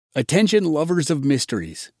Attention lovers of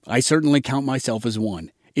mysteries. I certainly count myself as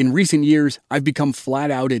one. In recent years, I've become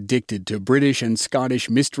flat out addicted to British and Scottish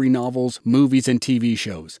mystery novels, movies, and TV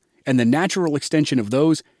shows. And the natural extension of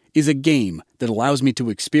those is a game that allows me to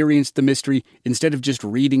experience the mystery instead of just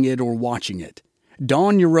reading it or watching it.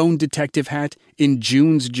 Don your own detective hat in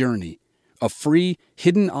June's Journey, a free,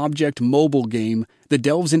 hidden object mobile game that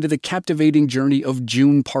delves into the captivating journey of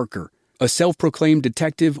June Parker, a self-proclaimed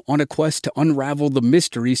detective on a quest to unravel the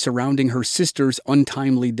mystery surrounding her sister's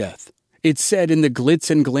untimely death. It's set in the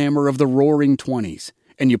glitz and glamour of the Roaring '20s,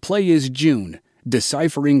 and you play as June,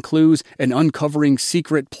 deciphering clues and uncovering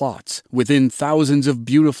secret plots within thousands of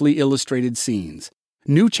beautifully illustrated scenes.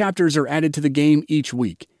 New chapters are added to the game each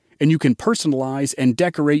week, and you can personalize and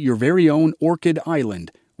decorate your very own Orchid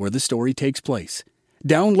Island, where the story takes place.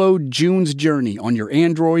 Download June's Journey on your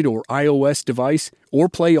Android or iOS device, or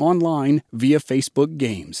play online via Facebook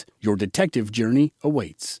Games. Your detective journey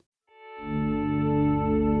awaits.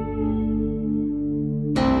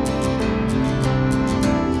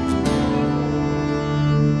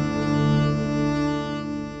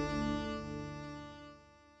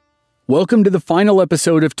 Welcome to the final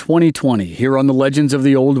episode of 2020 here on the Legends of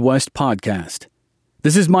the Old West podcast.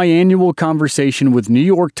 This is my annual conversation with New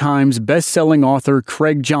York Times best-selling author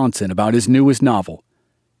Craig Johnson about his newest novel.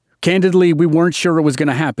 Candidly, we weren't sure it was going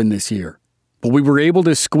to happen this year, but we were able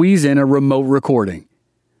to squeeze in a remote recording.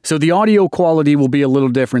 So the audio quality will be a little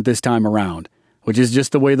different this time around, which is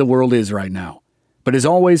just the way the world is right now. But as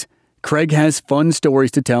always, Craig has fun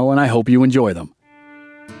stories to tell, and I hope you enjoy them.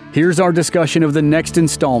 Here's our discussion of the next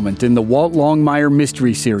installment in the Walt Longmire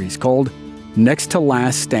mystery series called Next to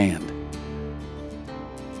Last Stand.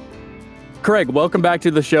 Craig, welcome back to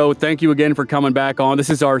the show. Thank you again for coming back on. This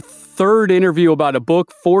is our third interview about a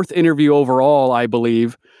book, fourth interview overall, I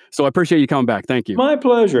believe. So I appreciate you coming back. Thank you. My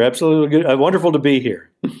pleasure. Absolutely good. Wonderful to be here.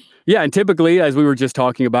 Yeah, and typically, as we were just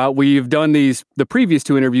talking about, we've done the previous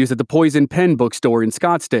two interviews at the Poison Pen bookstore in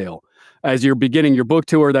Scottsdale. As you're beginning your book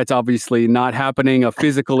tour, that's obviously not happening, a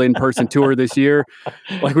physical in-person tour this year.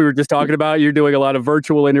 Like we were just talking about, you're doing a lot of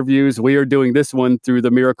virtual interviews. We are doing this one through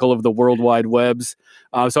the miracle of the World Wide Webs.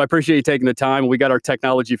 So I appreciate you taking the time. We got our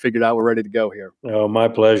technology figured out. We're ready to go here. Oh, my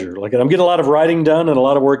pleasure. I'm getting a lot of writing done and a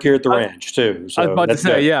lot of work here at the ranch, too. So I was about to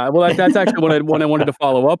say, yeah. Well, that's actually what I wanted to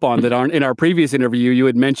follow up on. That in our previous interview, you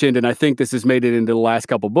had mentioned, and I think this has made it into the last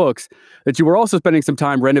couple books, that you were also spending some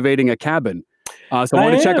time renovating a cabin. So I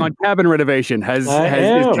want to check on cabin renovation. Is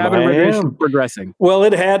cabin renovation progressing? Well,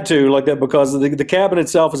 it had to, because the cabin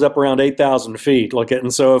itself is up around 8,000 feet.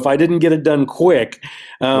 And so if I didn't get it done quick,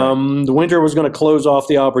 the winter was going to close off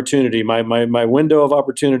the opportunity. My window of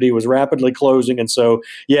opportunity was rapidly closing. And so,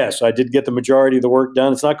 yes, I did get the majority of the work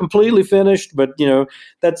done. It's not completely finished, but,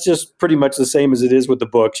 that's just pretty much the same as it is with the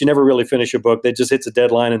books. You never really finish a book. That just hits a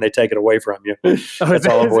deadline and they take it away from you. That's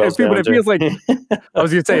all it boils down to. It feels like, I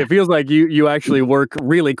was going to say, it feels like you actually work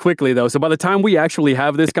really quickly, though. So by the time we actually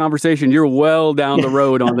have this conversation, you're well down the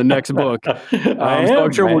road on the next book. So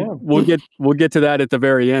I'm sure we'll get to that at the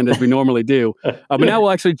very end, as we normally do. But now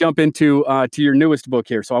we'll actually jump into to your newest book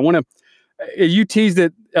here. So I want to. You teased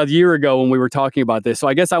it a year ago when we were talking about this. So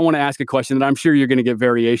I guess I want to ask a question that I'm sure you're going to get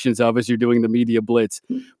variations of as you're doing the media blitz.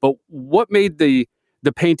 But what made the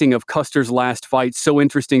painting of Custer's last fight so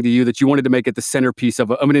interesting to you that you wanted to make it the centerpiece of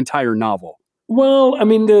an entire novel? Well, I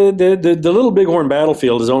mean, the Little Bighorn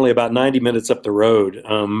battlefield is only about 90 minutes up the road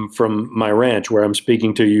from my ranch where I'm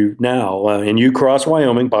speaking to you now in Eau Cross,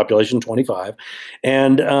 Wyoming, population 25.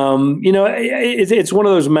 And, it's one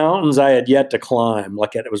of those mountains I had yet to climb.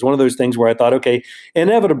 It was one of those things where I thought, okay,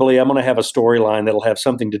 inevitably I'm going to have a storyline that'll have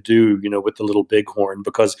something to do, with the Little Bighorn,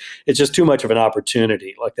 because it's just too much of an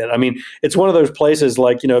opportunity like that. I mean, it's one of those places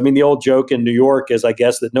the old joke in New York is, I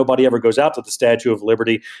guess, that nobody ever goes out to the Statue of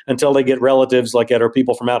Liberty until they get relatives or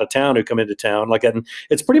people from out of town who come into town. And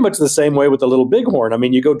it's pretty much the same way with the Little Bighorn. I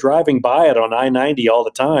mean, you go driving by it on I-90 all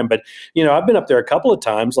the time, but I've been up there a couple of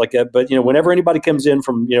times but whenever anybody comes in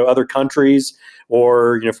from other countries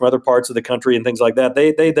or from other parts of the country and things like that,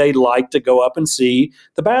 they like to go up and see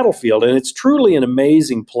the battlefield, and it's truly an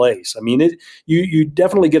amazing place. I mean, you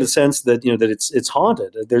definitely get a sense that that it's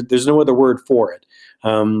haunted. There's no other word for it.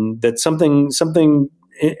 That something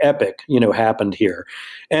epic, happened here.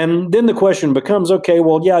 And then the question becomes, okay,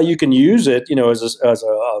 well, yeah, you can use it, as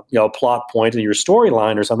a plot point in your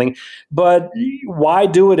storyline or something, but why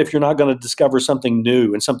do it if you're not going to discover something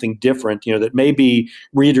new and something different, that maybe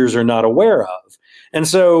readers are not aware of? And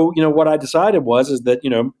so, what I decided is that,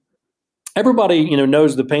 everybody,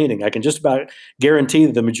 knows the painting. I can just about guarantee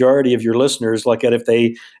that the majority of your listeners, like that,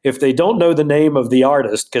 if they don't know the name of the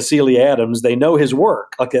artist, Cassily Adams, they know his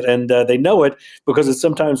work, like it, and they know it because it's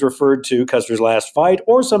sometimes referred to Custer's Last Fight,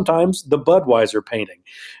 or sometimes the Budweiser painting.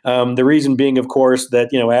 The reason being, of course,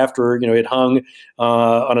 that after it hung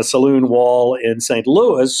on a saloon wall in St.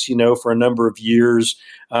 Louis, for a number of years.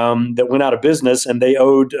 That went out of business, and they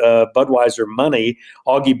owed Budweiser money.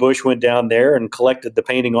 Augie Busch went down there and collected the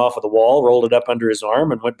painting off of the wall, rolled it up under his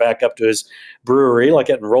arm, and went back up to his brewery, like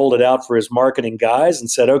it, and rolled it out for his marketing guys, and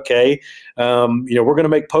said, "Okay, we're going to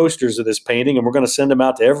make posters of this painting, and we're going to send them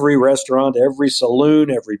out to every restaurant, every saloon,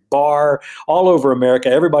 every bar, all over America,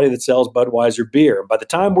 everybody that sells Budweiser beer. And by the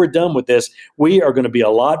time we're done with this, we are going to be a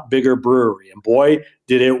lot bigger brewery." And boy,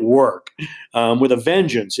 did it work! With a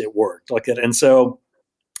vengeance, it worked. Like it, and so.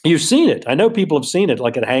 You've seen it. I know people have seen it,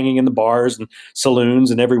 like it hanging in the bars and saloons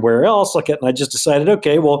and everywhere else. Like it, and I just decided,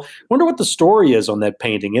 okay, well, wonder what the story is on that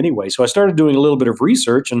painting anyway. So I started doing a little bit of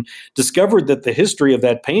research and discovered that the history of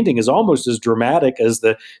that painting is almost as dramatic as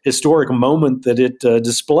the historic moment that it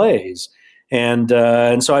displays. And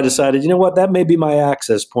so I decided, you know what, that may be my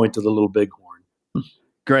access point to the Little Bighorn.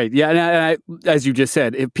 Great. Yeah. And I, as you just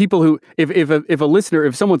said, if a listener,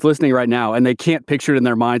 if someone's listening right now and they can't picture it in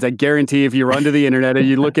their minds, I guarantee if you run to the internet and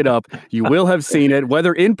you look it up, you will have seen it,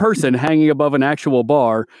 whether in person hanging above an actual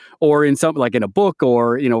bar or in something like in a book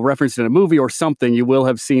or, referenced in a movie or something, you will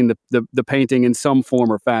have seen the painting in some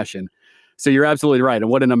form or fashion. So you're absolutely right. And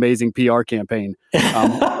what an amazing PR campaign.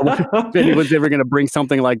 If anyone's ever going to bring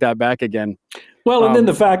something like that back again. Well, and then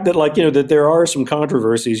the fact that, that there are some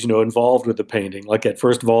controversies, involved with the painting. Like,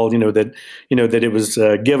 first of all, that it was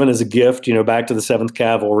given as a gift, back to the 7th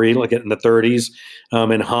Cavalry, like in the 30s,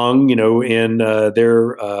 and hung, in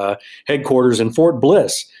their headquarters in Fort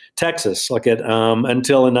Bliss, Texas,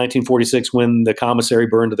 until in 1946 when the commissary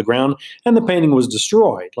burned to the ground and the painting was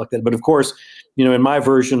destroyed, like that. But of course, in my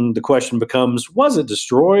version, the question becomes: was it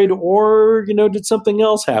destroyed, or did something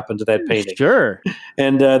else happen to that painting? Sure.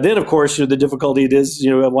 And then, of course, the difficulty it is,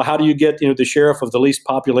 well, how do you get the sheriff of the least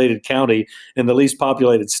populated county and the least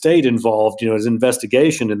populated state involved, as an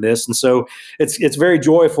investigation in this? And so it's very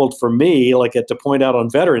joyful for me, to point out on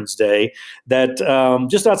Veterans Day that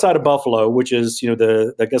just outside of Buffalo, which is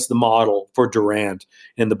the model for Durant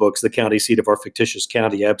in the books, the county seat of our fictitious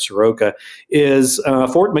county, Absaroka, is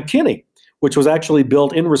Fort McKinney, which was actually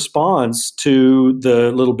built in response to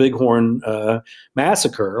the Little Bighorn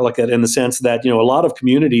massacre, in the sense that, a lot of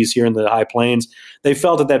communities here in the High Plains, they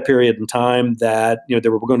felt at that period in time that,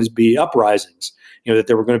 there were going to be uprisings, that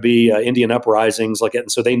there were going to be Indian uprisings,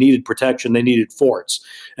 and so they needed protection, they needed forts.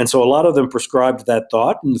 And so a lot of them prescribed that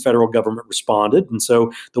thought, and the federal government responded. And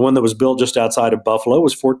so the one that was built just outside of Buffalo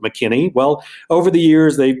was Fort McKinney. Well, over the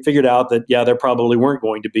years, they figured out that, there probably weren't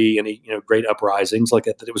going to be any, great uprisings,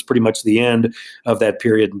 that it was pretty much the end of that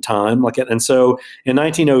period in time. And so in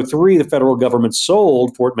 1903, the federal government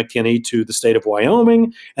sold Fort McKinney to the state of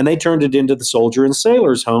Wyoming, and they turned it into the Soldier and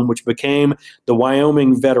Sailor's Home, which became the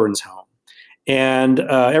Wyoming Veterans Home. And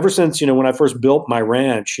ever since, when I first built my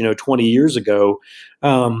ranch, 20 years ago,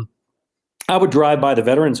 I would drive by the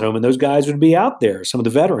Veterans Home, and those guys would be out there, some of the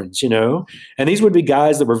veterans, and these would be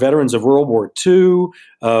guys that were veterans of World War II,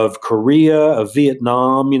 of Korea, of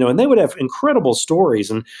Vietnam, and they would have incredible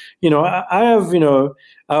stories. And, I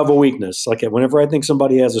have a weakness. Whenever I think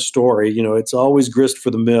somebody has a story, it's always grist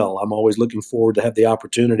for the mill. I'm always looking forward to have the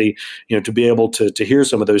opportunity, to be able to hear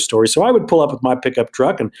some of those stories. So I would pull up with my pickup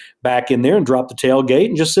truck and back in there and drop the tailgate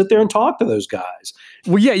and just sit there and talk to those guys.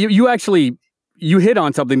 Well, yeah, you hit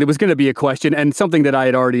on something that was going to be a question, and something that I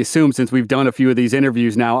had already assumed since we've done a few of these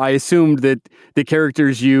interviews now. I assumed that the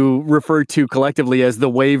characters you referred to collectively as the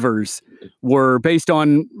Waivers were based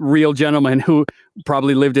on real gentlemen who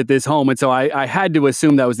probably lived at this home. And so I had to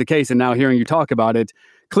assume that was the case. And now hearing you talk about it,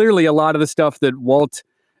 clearly a lot of the stuff that Walt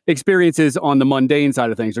experiences on the mundane side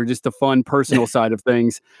of things, or just the fun personal side of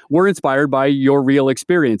things, were inspired by your real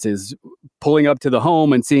experiences, pulling up to the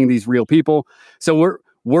home and seeing these real people. So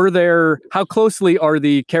how closely are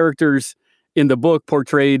the characters in the book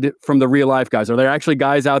portrayed from the real life guys? Are there actually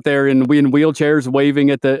guys out there in wheelchairs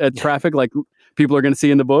waving at traffic like people are going to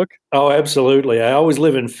see in the book? Oh, absolutely. I always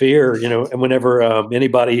live in fear, and whenever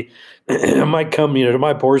anybody might come, to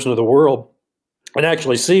my portion of the world and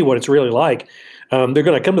actually see what it's really like, they're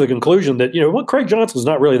going to come to the conclusion that, Craig Johnson's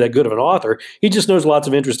not really that good of an author. He just knows lots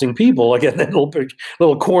of interesting people, like in that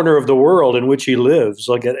little corner of the world in which he lives.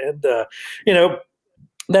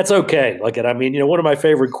 That's okay. One of my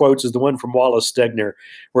favorite quotes is the one from Wallace Stegner,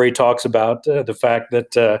 where he talks about the fact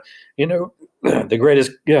that, the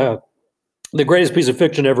greatest the greatest piece of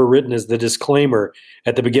fiction ever written is the disclaimer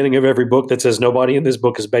at the beginning of every book that says nobody in this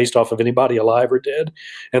book is based off of anybody alive or dead,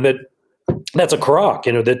 and that's a crock.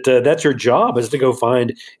 That's your job, is to go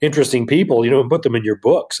find interesting people, and put them in your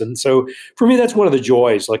books. And so for me, that's one of the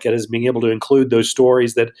joys, like, it is being able to include those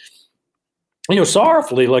stories that,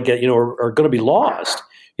 sorrowfully, like, are going to be lost.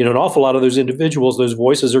 An awful lot of those individuals, those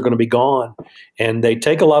voices are going to be gone, and they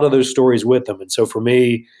take a lot of those stories with them. And so for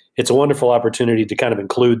me, it's a wonderful opportunity to kind of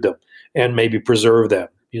include them and maybe preserve them,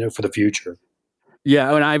 for the future.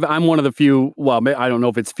 Yeah, and I'm one of the few, well, I don't know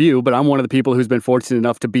if it's few, but I'm one of the people who's been fortunate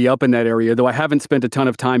enough to be up in that area, though I haven't spent a ton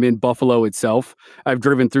of time in Buffalo itself. I've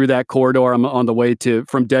driven through that corridor. I'm on the way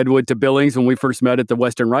from Deadwood to Billings when we first met at the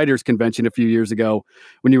Western Writers Convention a few years ago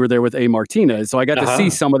when you were there with A. Martinez. So I got to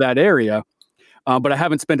see some of that area, but I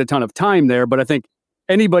haven't spent a ton of time there. But I think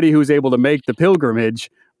anybody who's able to make the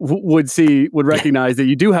pilgrimage would recognize that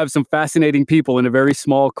you do have some fascinating people in a very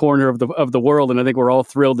small corner of the world, and I think we're all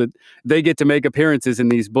thrilled that they get to make appearances in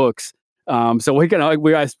these books. So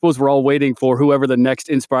I suppose we're all waiting for whoever the next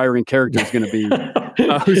inspiring character is going to be,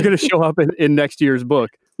 who's going to show up in next year's book.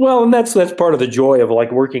 Well, and that's part of the joy of,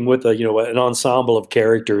 like, working with an ensemble of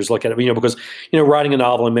characters, like, because writing a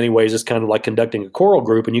novel in many ways is kind of like conducting a choral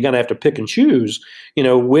group, and you're going to have to pick and choose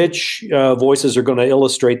which voices are going to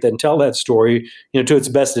illustrate and tell that story to its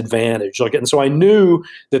best advantage. And so I knew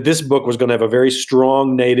that this book was going to have a very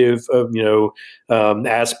strong native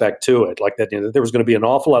aspect to it, like that there was going to be an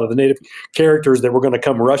awful lot of the native characters that were going to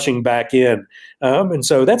come rushing back in, and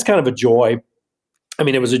so that's kind of a joy. I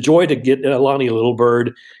mean, it was a joy to get Lonnie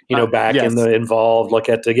Littlebird, back involved,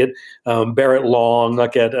 to get Barrett Long,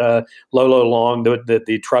 Lolo Long,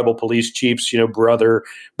 the tribal police chief's, brother,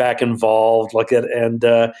 back involved, and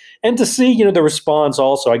to see, the response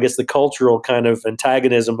also, I guess, the cultural kind of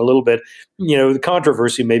antagonism a little bit, the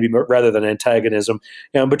controversy maybe rather than antagonism,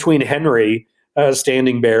 between Henry,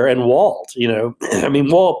 Standing Bear, and Walt. I mean,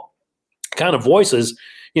 Walt kind of voices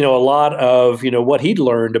a lot of, what he'd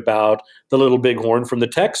learned about the Little Bighorn from the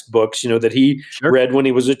textbooks, that he read when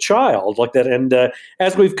he was a child, like that. And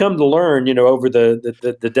as we've come to learn, over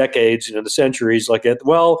the decades, the centuries,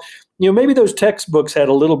 maybe those textbooks had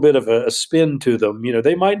a little bit of a spin to them.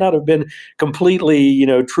 They might not have been completely,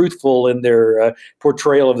 truthful in their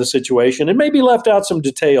portrayal of the situation, and maybe left out some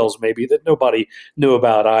details maybe that nobody knew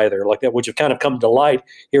about either, like that, which have kind of come to light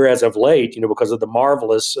here as of late, because of the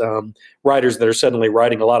marvelous writers that are suddenly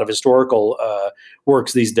writing a lot of historical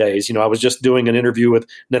works these days. I was just doing an interview with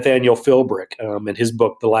Nathaniel Philbrick in his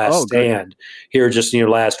book, The Last Stand, here just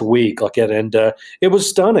last week, and it was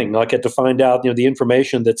stunning, to find out the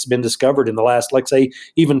information that's been discovered in the last, let's say,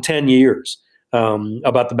 even 10 years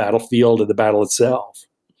about the battlefield and the battle itself.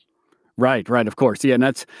 Right, of course. Yeah, and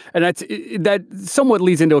that somewhat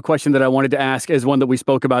leads into a question that I wanted to ask, as one that we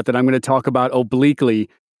spoke about, that I'm going to talk about obliquely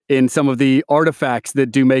in some of the artifacts that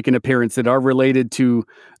do make an appearance that are related to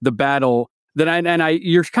the battle.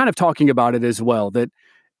 You're kind of talking about it as well, that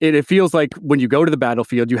it feels like when you go to the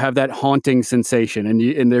battlefield, you have that haunting sensation,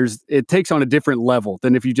 and it takes on a different level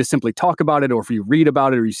than if you just simply talk about it, or if you read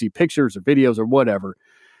about it, or you see pictures or videos or whatever.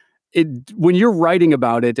 When you're writing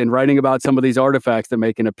about it and writing about some of these artifacts that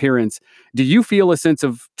make an appearance, do you feel a sense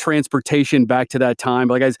of transportation back to that time?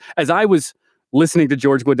 Like as I was listening to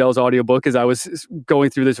George Guidall's audiobook, as I was going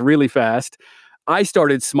through this really fast, I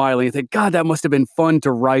started smiling and think, God, that must have been fun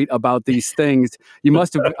to write about these things. You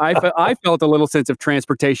must have. I felt a little sense of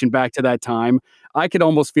transportation back to that time. I could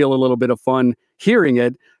almost feel a little bit of fun hearing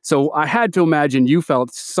it. So I had to imagine you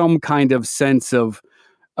felt some kind of sense of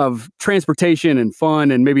transportation and fun,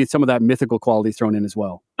 and maybe some of that mythical quality thrown in as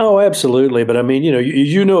well. Oh, absolutely. But I mean,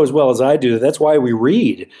 you know as well as I do, that's why we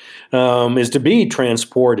read, is to be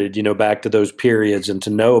transported, back to those periods, and to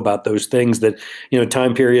know about those things that,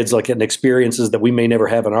 time periods and experiences that we may never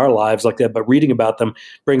have in our lives like that, but reading about them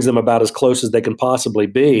brings them about as close as they can possibly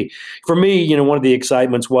be. For me, one of the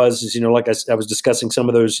excitements was, like I was discussing some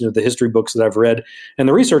of those, the history books that I've read, and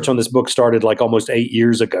the research on this book started almost 8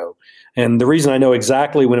 years ago. And the reason I know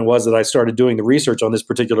exactly when it was that I started doing the research on this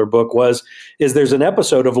particular book is there's an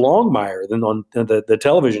episode of Longmire, then on the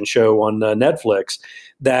television show on Netflix,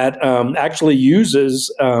 that actually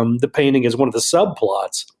uses the painting as one of the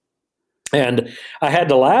subplots. And I had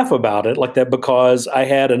to laugh about it like that, because I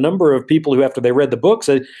had a number of people who, after they read the book,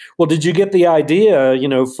 said, well, did you get the idea,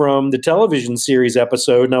 from the television series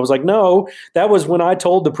episode? And I was like, no, that was when I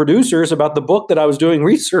told the producers about the book that I was doing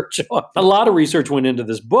research on. A lot of research went into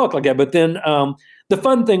this book like that. But then the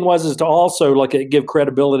fun thing is to also give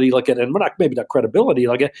credibility, and maybe not credibility,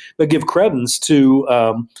 but give credence to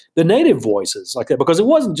the native voices like that, because it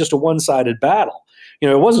wasn't just a one-sided battle.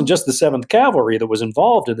 it wasn't just the 7th Cavalry that was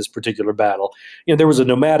involved in this particular battle. There was a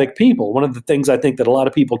nomadic people. One of the things I think that a lot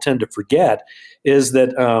of people tend to forget is that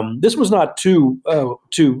this was not two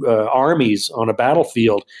armies on a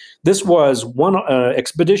battlefield. This was one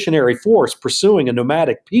expeditionary force pursuing a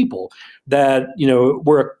nomadic people that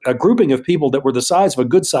were a grouping of people that were the size of a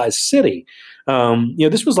good-sized city.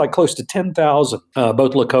 This was like close to 10,000,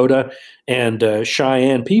 both Lakota and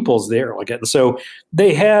Cheyenne peoples there. And so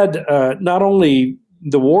they had not only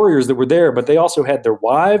the warriors that were there, but they also had their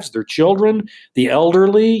wives, their children, the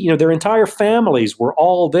elderly. Their entire families were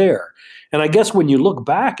all there. And I guess when you look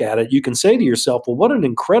back at it, you can say to yourself, well, what an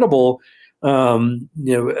incredible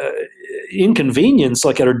inconvenience,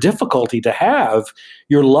 or difficulty to have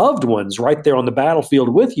your loved ones right there on the battlefield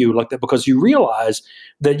with you like that, because you realize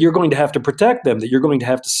that you're going to have to protect them, that you're going to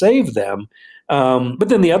have to save them. But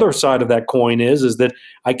then the other side of that coin is that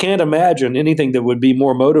I can't imagine anything that would be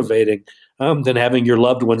more motivating than having your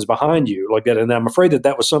loved ones behind you like that. And I'm afraid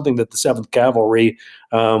that was something that the 7th Cavalry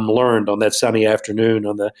learned on that sunny afternoon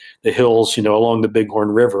on the hills, along the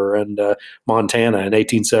Bighorn River and Montana in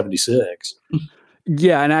 1876.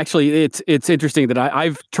 Yeah, and actually, it's interesting that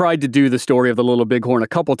I've tried to do the story of the Little Bighorn a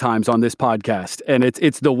couple times on this podcast, and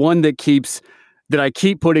it's the one that I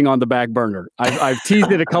keep putting on the back burner. I've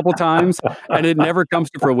teased it a couple times, and it never comes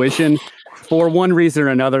to fruition for one reason or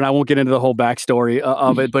another. And I won't get into the whole backstory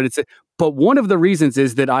of it, but one of the reasons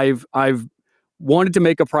is that I've wanted to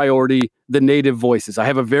make a priority the Native voices. I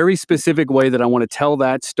have a very specific way that I want to tell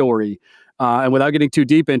that story, and without getting too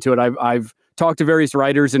deep into it, I've talked to various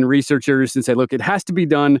writers and researchers and say, look, it has to be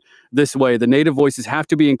done this way. The Native voices have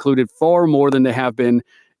to be included far more than they have been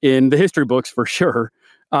in the history books, for sure.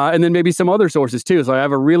 And then maybe some other sources too. So I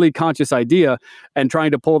have a really conscious idea, and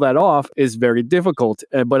trying to pull that off is very difficult.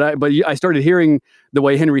 But I started hearing the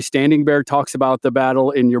way Henry Standing Bear talks about the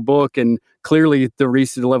battle in your book, and clearly the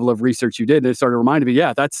level of research you did, and it started reminding me,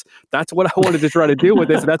 that's what I wanted to try to do with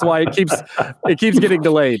this. And that's why it keeps getting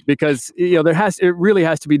delayed, because it really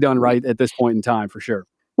has to be done right at this point in time, for sure.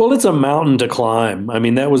 Well, it's a mountain to climb. I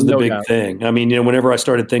mean, that was the big thing. I mean, whenever I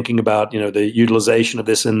started thinking about, the utilization of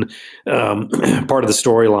this in part of the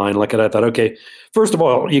storyline, I thought, okay, first of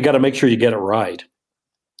all, you got to make sure you get it right.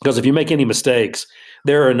 Because if you make any mistakes,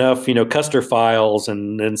 there are enough, Custer files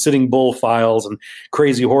and Sitting Bull files and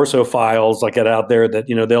Crazy Horso files like that out there that,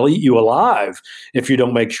 they'll eat you alive if you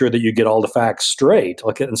don't make sure that you get all the facts straight.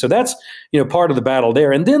 And so that's, part of the battle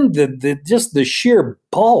there. And then the sheer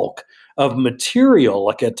bulk of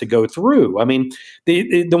material to go through. I mean,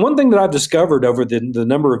 the one thing that I've discovered over the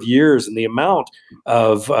number of years and the amount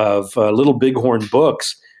of Little Bighorn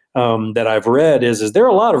books that I've read is there are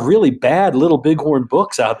a lot of really bad Little Bighorn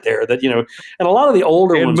books out there that, and a lot of the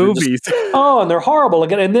older and ones movies. And they're horrible.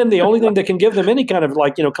 And then the only thing that can give them any kind of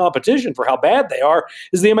competition for how bad they are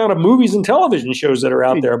is the amount of movies and television shows that are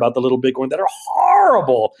out there about the Little Bighorn that are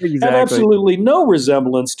horrible. Exactly. Have absolutely no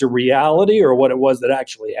resemblance to reality or what it was that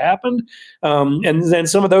actually happened. And then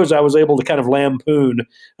some of those I was able to kind of lampoon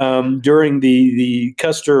during the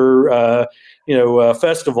Custer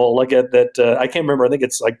festival I can't remember. I think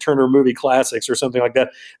it's like Turner Movie Classics or something like that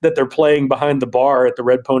they're playing behind the bar at the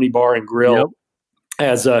Red Pony Bar and Grill. Yep.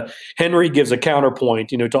 As Henry gives a counterpoint,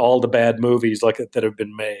 to all the bad movies that have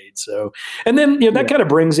been made. So, and then that kind of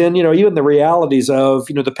brings in, even the realities of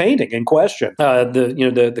the painting in question.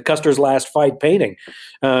 The Custer's Last Fight painting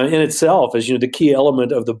in itself is the key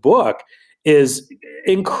element of the book is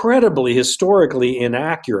incredibly historically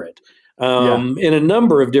inaccurate. In a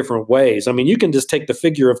number of different ways. I mean, you can just take the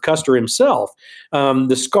figure of Custer himself.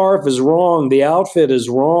 The scarf is wrong. The outfit is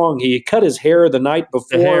wrong. He cut his hair the night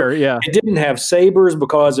before. He didn't have sabers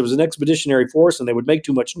because it was an expeditionary force and they would make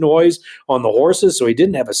too much noise on the horses, so he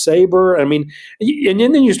didn't have a saber. I mean, and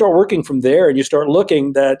then you start working from there and you start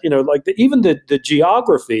looking that, even the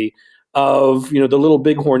geography of, the Little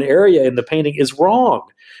Bighorn area in the painting is wrong.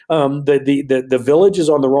 The village is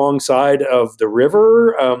on the wrong side of the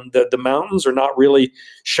river. The mountains are not really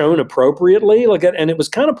shown appropriately. And it was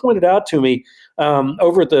kind of pointed out to me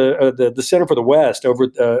over at the Center for the West, over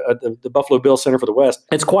at the Buffalo Bill Center for the West.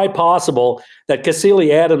 It's quite possible that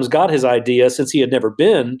Cassili Adams got his idea, since he had never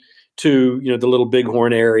been to the Little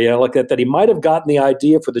Bighorn area that he might have gotten the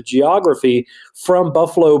idea for the geography from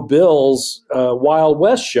Buffalo Bill's Wild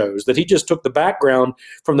West shows, that he just took the background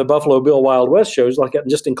from the Buffalo Bill Wild West shows and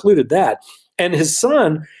just included that. And his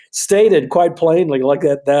son stated quite plainly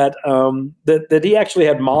that he actually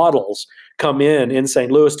had models come in St.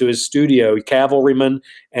 Louis to his studio, cavalrymen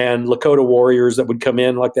and Lakota warriors that would come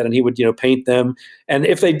in and he would paint them. And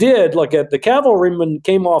if they did, the cavalrymen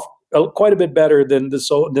came off quite a bit better than the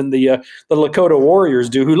Lakota warriors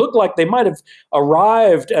do, who look like they might have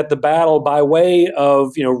arrived at the battle by way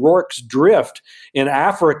of Rorke's Drift in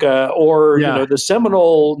Africa, or the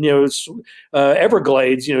Seminole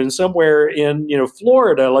Everglades, somewhere in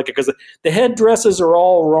Florida, because the headdresses are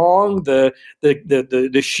all wrong.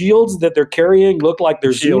 The shields that they're carrying look like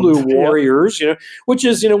they're Zulu warriors, which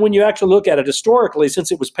is when you actually look at it historically,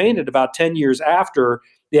 since it was painted about 10 years after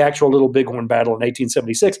the actual Little Bighorn battle in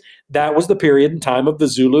 1876, that was the period in time of the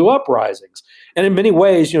Zulu uprisings. And in many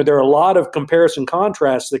ways, there are a lot of comparison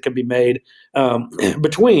contrasts that can be made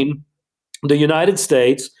between the United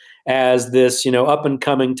States as this, up and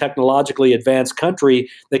coming technologically advanced country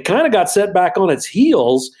that kind of got set back on its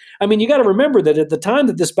heels. I mean, you got to remember that at the time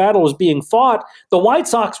that this battle was being fought, the White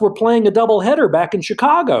Sox were playing a doubleheader back in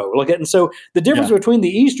Chicago. And so the difference between the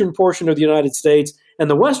eastern portion of the United States and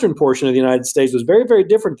the western portion of the United States was very, very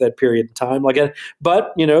different at that period in time.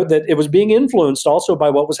 But that it was being influenced also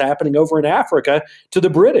by what was happening over in Africa to the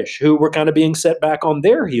British, who were kind of being set back on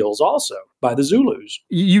their heels also by the Zulus.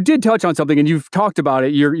 You did touch on something, and you've talked about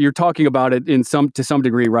it. You're talking about it to some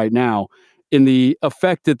degree right now, in the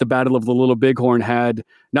effect that the Battle of the Little Bighorn had,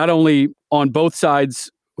 not only on both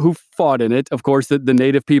sides who fought in it, of course, the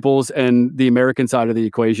native peoples and the American side of the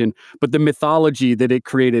equation, but the mythology that it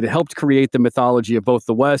created. It helped create the mythology of both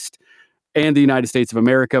the West and the United States of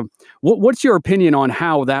America. What's your opinion on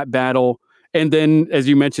how that battle, and then, as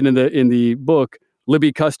you mentioned in the book,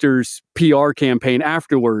 Libby Custer's PR campaign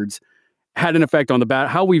afterwards, had an effect on the battle,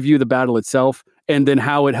 how we view the battle itself, and then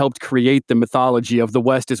how it helped create the mythology of the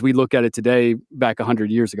West as we look at it today, back 100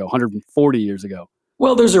 years ago, 140 years ago?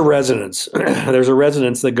 Well, there's a resonance. There's a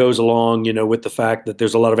resonance that goes along, with the fact that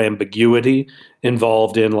there's a lot of ambiguity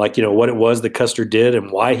involved in, what it was that Custer did and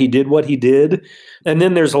why he did what he did. And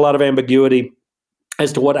then there's a lot of ambiguity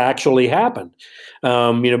as to what actually happened.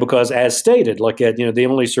 Because as stated, the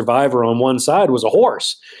only survivor on one side was a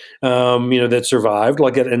horse, that survived,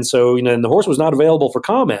 and so, and the horse was not available for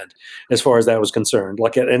comment as far as that was concerned,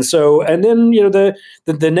 and then,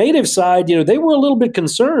 the native side, they were a little bit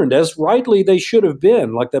concerned, as rightly they should have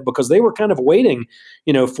been, because they were kind of waiting,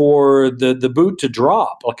 for the boot to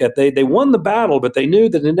drop. They won the battle, but they knew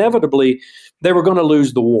that inevitably they were going to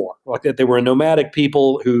lose the war. They were a nomadic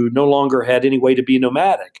people who no longer had any way to be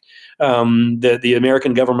nomadic. The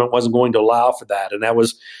American government wasn't going to allow for that. And that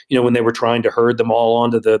was, when they were trying to herd them all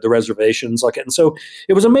onto the reservations. And so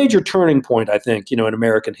it was a major turning point, I think, in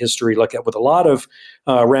American history, with a lot of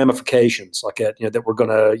ramifications, that were going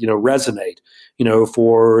to, resonate,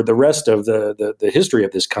 for the rest of the history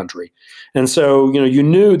of this country. And so, you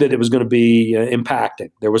knew that it was going to be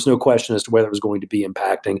impacting. There was no question as to whether it was going to be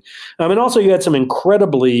impacting. And also you had some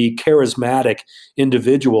incredibly charismatic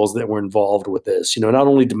individuals that were involved with this, not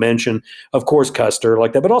only to mention, of course, Custer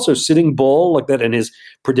but, but also Sitting Bull and his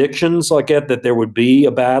predictions that there would be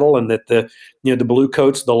a battle, and that the blue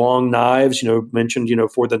coats, the long knives, mentioned,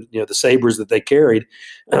 for the sabers that they carried,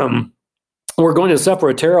 were going to suffer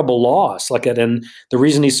a terrible loss. And the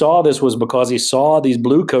reason he saw this was because he saw these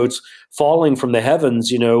blue coats falling from the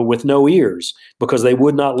heavens, with no ears, because they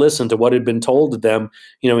would not listen to what had been told to them,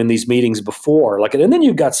 in these meetings before. And then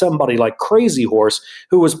you've got somebody like Crazy Horse,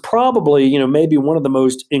 who was probably, maybe one of the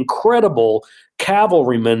most incredible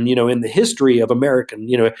cavalrymen, in the history of American,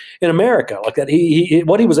 in America, he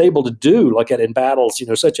what he was able to do, in battles,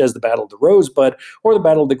 such as the Battle of the Rosebud or the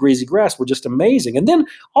Battle of the Greasy Grass, were just amazing. And then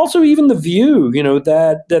also even the view,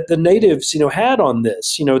 that the natives, had on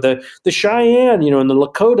this, the Cheyenne, and the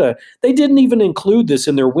Lakota, they didn't even include this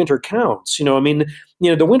in their winter counts.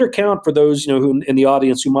 The winter count, for those, who in the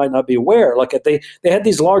audience who might not be aware, they had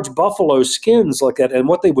these large buffalo skins and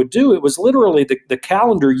what they would do, it was literally the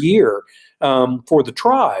calendar year for the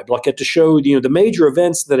tribe, to show, the major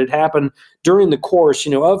events that had happened during the course,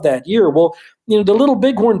 of that year. Well, the Little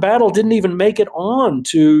Bighorn battle didn't even make it on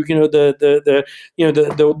to, the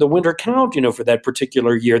winter count, for that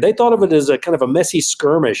particular year. They thought of it as a kind of a messy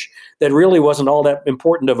skirmish that really wasn't all that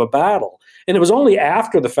important of a battle. And it was only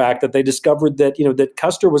after the fact that they discovered that, that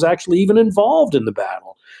Custer was actually even involved in the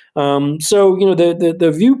battle. So,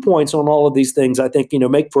 the viewpoints on all of these things, I think,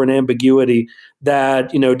 make for an ambiguity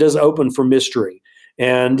that, does open for mystery.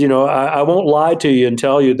 And, I won't lie to you and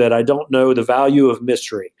tell you that I don't know the value of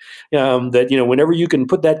mystery. That, whenever you can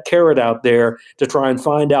put that carrot out there to try and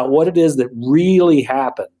find out what it is that really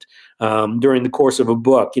happened during the course of a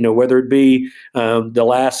book, whether it be The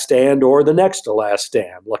Last Stand or The Next to Last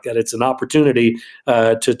Stand, it's an opportunity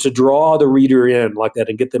to draw the reader in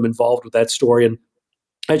and get them involved with that story. And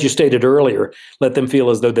as you stated earlier, let them feel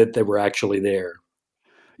as though that they were actually there.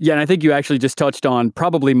 Yeah, and I think you actually just touched on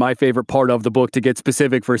probably my favorite part of the book, to get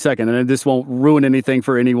specific for a second, and this won't ruin anything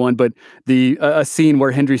for anyone, but the a scene where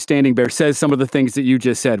Henry Standing Bear says some of the things that you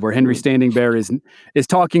just said, where Henry Standing Bear is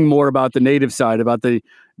talking more about the native side, about the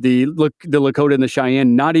Lakota and the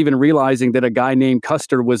Cheyenne, not even realizing that a guy named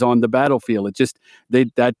Custer was on the battlefield. It just they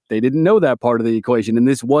didn't know that part of the equation, and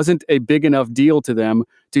this wasn't a big enough deal to them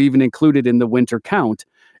to even include it in the winter count.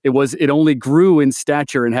 It only grew in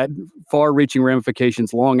stature and had far-reaching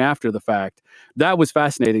ramifications long after the fact. That was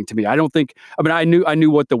fascinating to me. I knew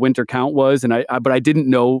what the winter count was, but I didn't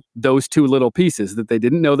know those two little pieces, that they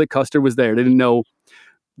didn't know that Custer was there. They didn't know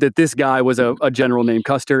that this guy was a general named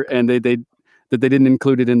Custer, and that they didn't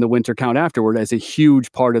include it in the winter count afterward as a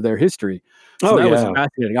huge part of their history. So that was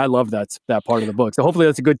fascinating. I love that part of the book. So hopefully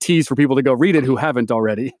that's a good tease for people to go read it who haven't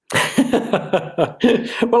already.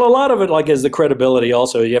 Well, a lot of it, like, is the credibility.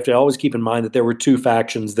 Also, you have to always keep in mind that there were two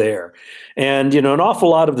factions there, and an awful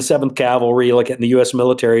lot of the 7th Cavalry, like in the U.S.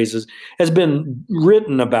 militaries, has been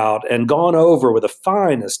written about and gone over with the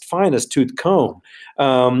finest tooth comb.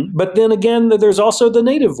 But then again, there's also the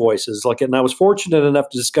native voices, like, and I was fortunate enough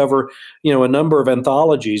to discover, a number of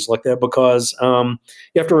anthologies like that, because you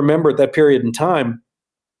have to remember at that period in time,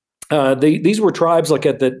 these were tribes like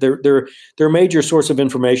that. Their major source of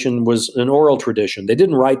information was an oral tradition. They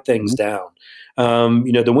didn't write things down.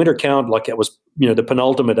 The winter count, like, it was the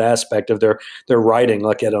penultimate aspect of their writing,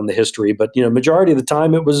 like it on the history. But majority of the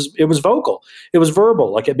time it was vocal, it was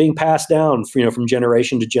verbal, like it being passed down from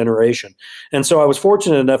generation to generation. And so I was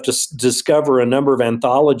fortunate enough to discover a number of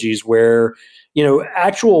anthologies where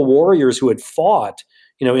actual warriors who had fought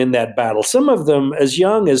in that battle. Some of them as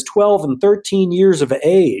young as 12 and 13 years of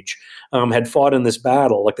age had fought in this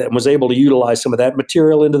battle like that, and was able to utilize some of that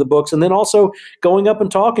material into the books. And then also going up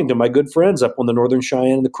and talking to my good friends up on the Northern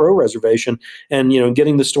Cheyenne and the Crow Reservation, and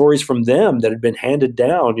getting the stories from them that had been handed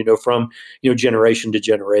down from generation to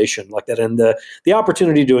generation like that. And the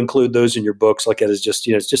opportunity to include those in your books like that is just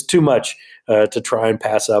it's just too much to try and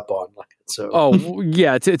pass up on like that. So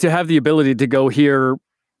to have the ability to go hear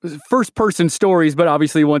first person stories, but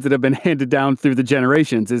obviously ones that have been handed down through the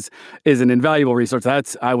generations is an invaluable resource.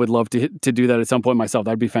 I would love to do that at some point myself.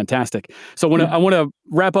 That'd be fantastic. So I want to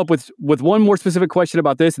wrap up with one more specific question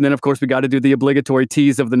about this, and then of course we got to do the obligatory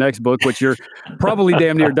tease of the next book, which you're probably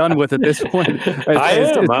damn near done with at this point.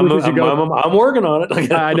 I'm working on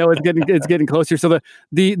it. I know it's getting closer. So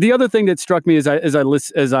the other thing that struck me as I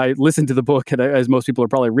listened to the book, and as most people are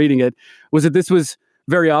probably reading it, was that this was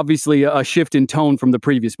very obviously a shift in tone from the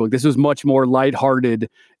previous book. This was much more lighthearted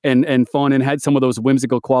and fun, and had some of those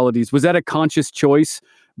whimsical qualities. Was that a conscious choice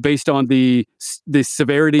based on the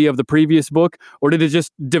severity of the previous book, or did it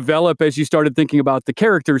just develop as you started thinking about the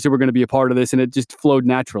characters who were going to be a part of this, and it just flowed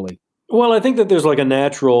naturally? Well, I think that there's like a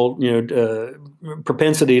natural,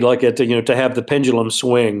 propensity like it to have the pendulum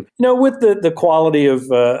swing, with the quality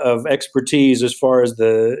of expertise as far as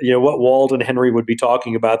what Walt and Henry would be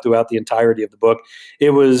talking about throughout the entirety of the book. It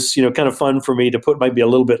was, kind of fun for me to put maybe a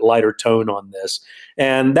little bit lighter tone on this.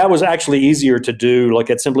 And that was actually easier to do, like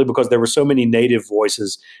it simply because there were so many native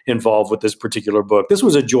voices involved with this particular book. This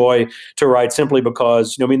was a joy to write simply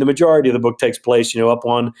because, the majority of the book takes place, up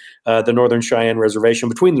on the Northern Cheyenne Reservation,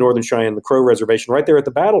 between the Northern Cheyenne and the Crow Reservation, right there at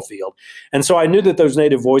the battlefield. And so I knew that those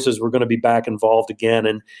native voices were going to be back involved again.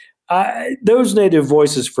 And those native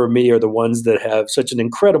voices for me are the ones that have such an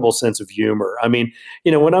incredible sense of humor. I mean,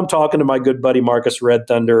 when I'm talking to my good buddy Marcus Red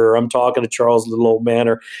Thunder, or I'm talking to Charles Little Old Man,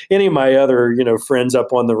 or any of my other, friends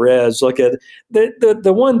up on the res, look at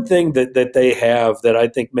the one thing that they have that I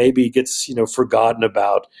think maybe gets, forgotten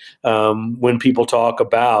about when people talk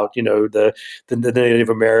about, the Native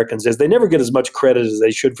Americans, is they never get as much credit as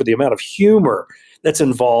they should for the amount of humor that's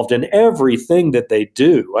involved in everything that they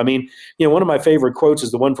do. I mean, one of my favorite quotes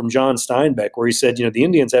is the one from John Steinbeck, where he said, the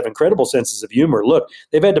Indians have incredible senses of humor. Look,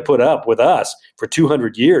 they've had to put up with us for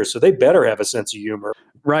 200 years, so they better have a sense of humor.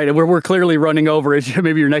 Right, and we're clearly running over.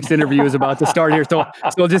 Maybe your next interview is about to start here, so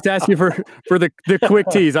I'll just ask you for the quick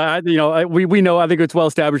tease. We know, I think it's well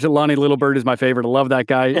established that Lonnie Littlebird is my favorite. I love that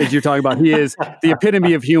guy. As you're talking about, he is the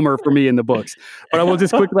epitome of humor for me in the books. But I will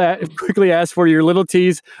just quickly ask for your little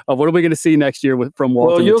tease of what are we going to see next year from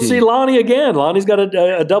Walt. Well, you'll see Lonnie again. Lonnie's got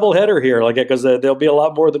a double header here, because there'll be a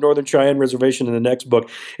lot more of the Northern Cheyenne Reservation in the next book.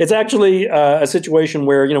 It's actually a situation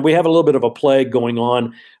where we have a little bit of a plague going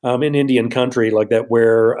on in Indian country like that,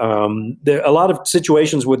 where there are a lot of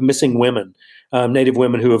situations with missing women, Native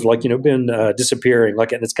women who have been disappearing,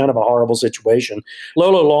 and it's kind of a horrible situation.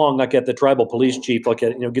 Lolo Long, at the tribal police chief,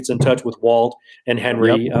 gets in touch with Walt and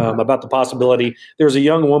Henry about the possibility. There's a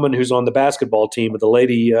young woman who's on the basketball team of the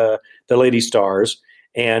Lady Stars,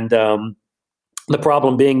 and The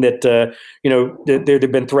problem being that, there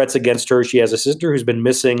have been threats against her. She has a sister who's been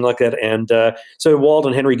missing like that. And so Walt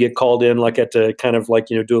and Henry get called in like at to kind of like,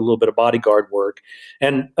 do a little bit of bodyguard work.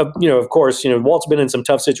 And, of course, Walt's been in some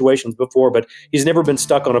tough situations before, but he's never been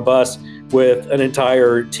stuck on a bus with an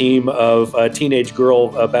entire team of teenage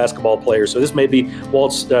girl basketball players. So this may be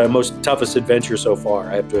Walt's most toughest adventure so far,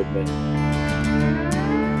 I have to admit.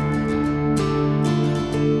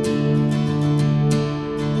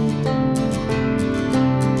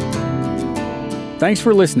 Thanks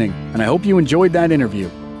for listening, and I hope you enjoyed that interview.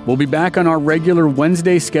 We'll be back on our regular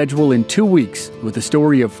Wednesday schedule in 2 weeks with the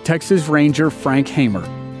story of Texas Ranger Frank Hamer.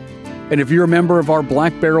 And if you're a member of our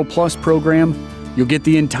Black Barrel Plus program, you'll get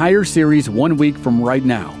the entire series 1 week from right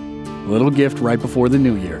now. A little gift right before the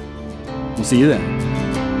new year. We'll see you then.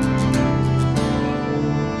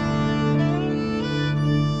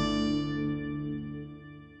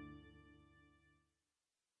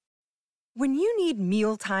 When you need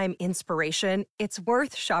mealtime inspiration, it's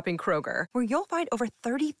worth shopping Kroger, where you'll find over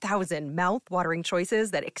 30,000 mouth-watering choices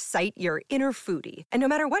that excite your inner foodie. And no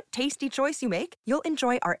matter what tasty choice you make, you'll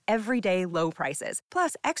enjoy our everyday low prices,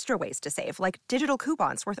 plus extra ways to save, like digital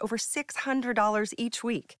coupons worth over $600 each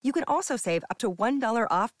week. You can also save up to $1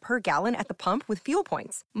 off per gallon at the pump with fuel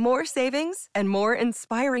points. More savings and more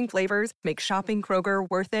inspiring flavors make shopping Kroger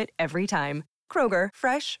worth it every time. Kroger,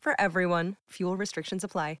 fresh for everyone. Fuel restrictions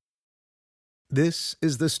apply. This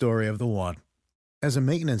is the story of the one. As a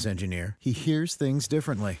maintenance engineer, he hears things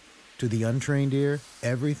differently. To the untrained ear,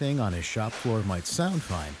 everything on his shop floor might sound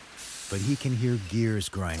fine, but he can hear gears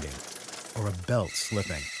grinding or a belt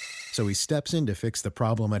slipping. So he steps in to fix the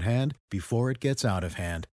problem at hand before it gets out of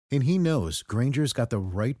hand. And he knows Grainger's got the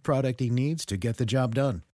right product he needs to get the job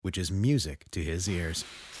done, which is music to his ears.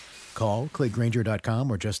 Call, click Grainger.com,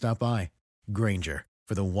 or just stop by. Grainger,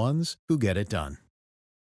 for the ones who get it done.